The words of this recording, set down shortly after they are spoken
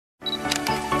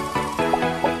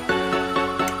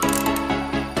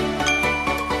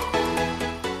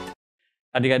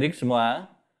Adik-adik semua,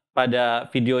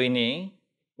 pada video ini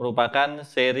merupakan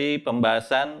seri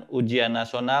pembahasan Ujian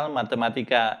Nasional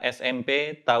Matematika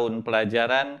SMP tahun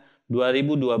pelajaran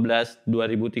 2012-2013.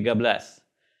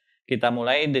 Kita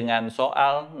mulai dengan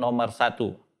soal nomor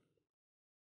 1.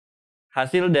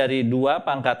 Hasil dari 2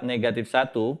 pangkat negatif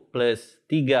 1 plus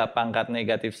 3 pangkat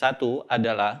negatif 1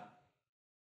 adalah,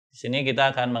 di sini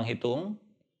kita akan menghitung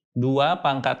 2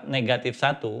 pangkat negatif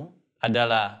 1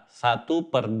 adalah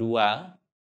 1/2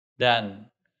 dan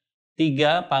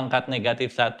 3 pangkat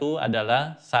negatif 1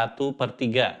 adalah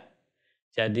 1/3.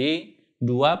 Jadi,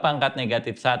 2 pangkat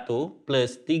negatif 1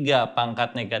 plus 3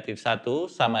 pangkat negatif 1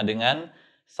 sama dengan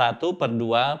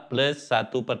 1/2 plus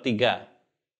 1/3.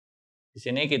 Di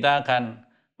sini kita akan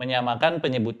menyamakan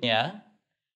penyebutnya.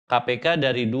 KPK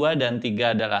dari 2 dan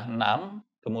 3 adalah 6,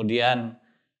 kemudian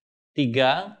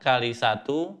 3 kali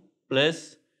 1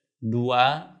 plus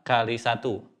 2 kali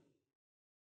 1.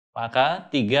 Maka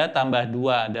 3 tambah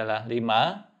 2 adalah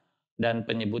 5 dan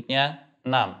penyebutnya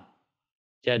 6.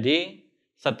 Jadi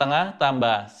setengah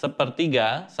tambah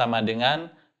 1/3 sama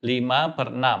dengan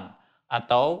 5/6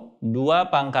 atau 2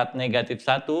 pangkat negatif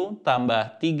 1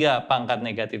 tambah 3 pangkat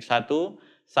negatif 1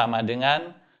 sama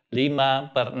dengan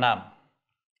 5/6.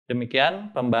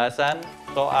 Demikian pembahasan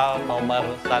soal nomor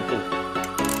 1.